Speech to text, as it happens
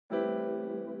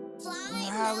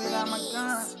house without my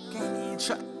gun. Can't even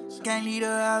try. Can't leave the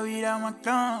house without my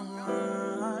gun.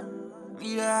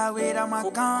 Leave the house without my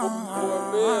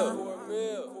gun.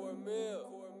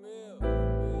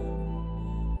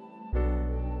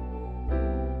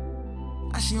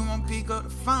 She won't pick up the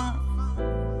phone.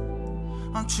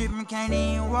 I'm tripping, can't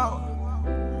even walk.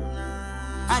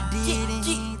 I did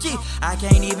it. I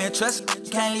can't even trust her.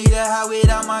 Can't leave the house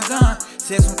without my gun.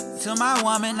 Said some to my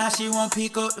woman, now she won't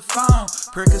pick up the phone.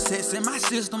 Percocets in my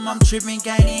system, I'm tripping,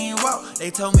 can't even walk.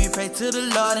 They told me pray to the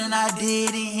Lord and I did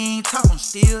it. He ain't talk. I'm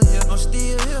still here. I'm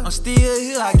still here. I'm still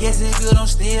here. I guess it's good. I'm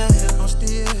still here. I'm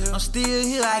still here. I'm still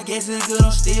here. I guess it's good.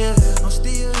 I'm still here. I'm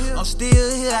still here. I'm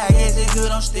still here. I guess it's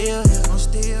good. I'm still here. I'm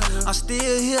still here. I'm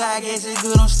still here. I guess it's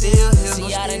good. I'm still here.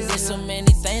 See, I done did so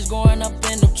many things growing up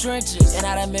in them trenches, and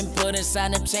I done been put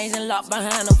inside them chains and locked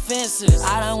behind the fences.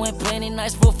 I done went plenty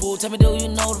nights for food. Tell me, do you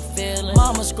know the feeling?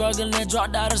 Mama struggling,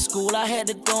 dropped out of school. I had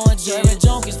to go and jail.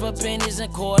 Junkies for pennies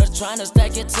and quarters, trying to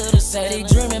stack it to the city.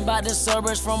 Dreaming about the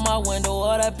suburbs from my window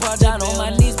or that project. On my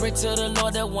knees, pray to the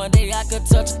Lord that one day I could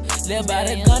touch it. Live by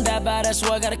the gun, die by that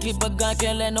sword. Gotta keep a gun,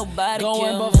 can't let nobody kill me.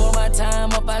 Going before my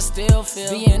time up, I still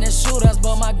feel. Be in the shootouts,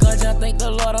 but my gun just thank the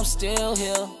Lord I'm still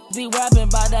here. Be rapping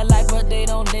about that life, but they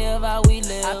don't live how we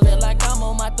live. I feel like I'm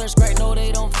on my third straight, no,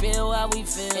 they don't feel how we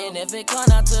feel. And if it come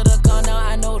out to the gun now,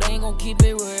 I know they ain't gon' keep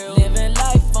it real. Living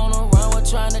life on the run, we're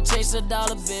trying to chase a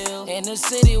dollar bill. In the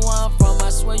city where I'm from, I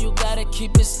swear you gotta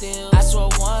keep it still. I swear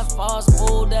one false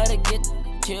move that'll get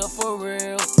killed for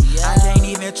real. Yeah. I can't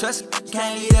even trust her.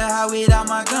 Can't leave the house without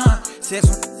my gun. Said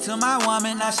some to my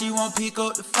woman, now she won't pick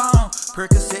up the phone.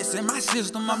 Percocets in my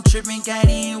system, I'm tripping, can't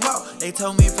even walk. They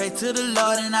told me pray to the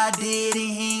Lord and I did it.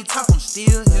 He ain't talk. I'm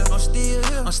still here. I'm still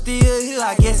here. I'm still here.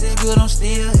 I guess it's good. I'm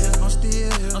still here. I'm still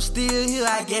here. I'm still here.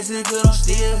 I guess it's good. I'm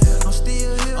still here. I'm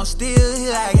still here. I'm still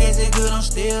here. I guess it's good. I'm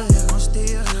still here. I'm still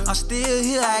here. I'm still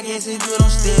here. I guess it's good. I'm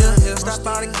still here. Stop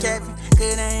all the capping,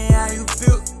 cause that ain't how you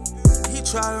feel. He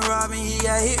tried to rob me, he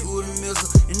got hit with a missile.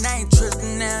 And I ain't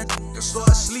trusting now, so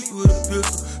I sleep with a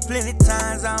pistol. Plenty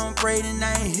times I don't pray and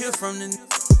I ain't hear from the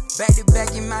back to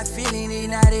back in my feeling, they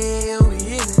not the hell we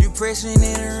healing. Depression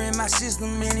entering my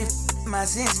system and it my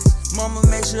senses. Mama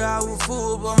made sure I was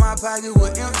full, but my pocket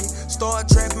was empty. Start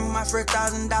trapping, my first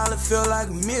 $1,000 felt like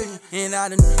 $1 million. And I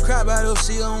done cried about her,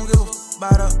 she don't give a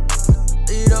about her.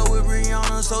 Eat up with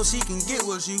Rihanna so she can get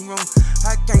what she want.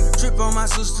 I can't trip on my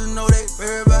sister, know they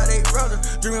heard about they brother.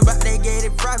 Dreaming about they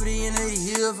gated property in the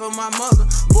hill for my mother.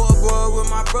 Boy with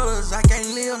my brothers, I can't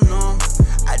live no.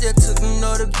 I just took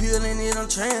another pill and it done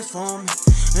transformed me.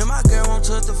 And my girl won't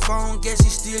touch the phone, guess she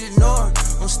still ignoring.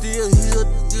 I'm still here,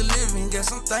 still living,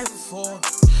 guess I'm thankful for her.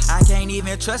 I can't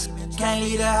even trust her. Can't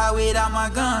leave the house without my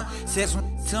gun. Said some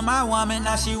to my woman,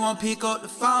 now she won't pick up the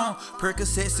phone.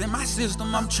 Percocets in my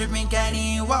system, I'm tripping, can't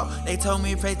even walk. They told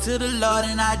me pray to the Lord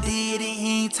and I did it.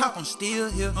 He ain't talk. I'm still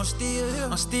here. I'm still here.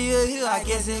 I'm still here. I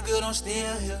guess it's good. I'm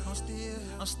still here. I'm still here.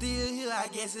 I'm still here. I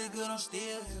guess it's good. I'm still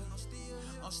here.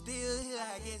 I'm still here.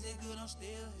 I guess it's good. I'm still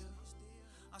here.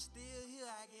 I'm still here.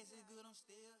 I guess it's good. I'm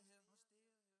still here.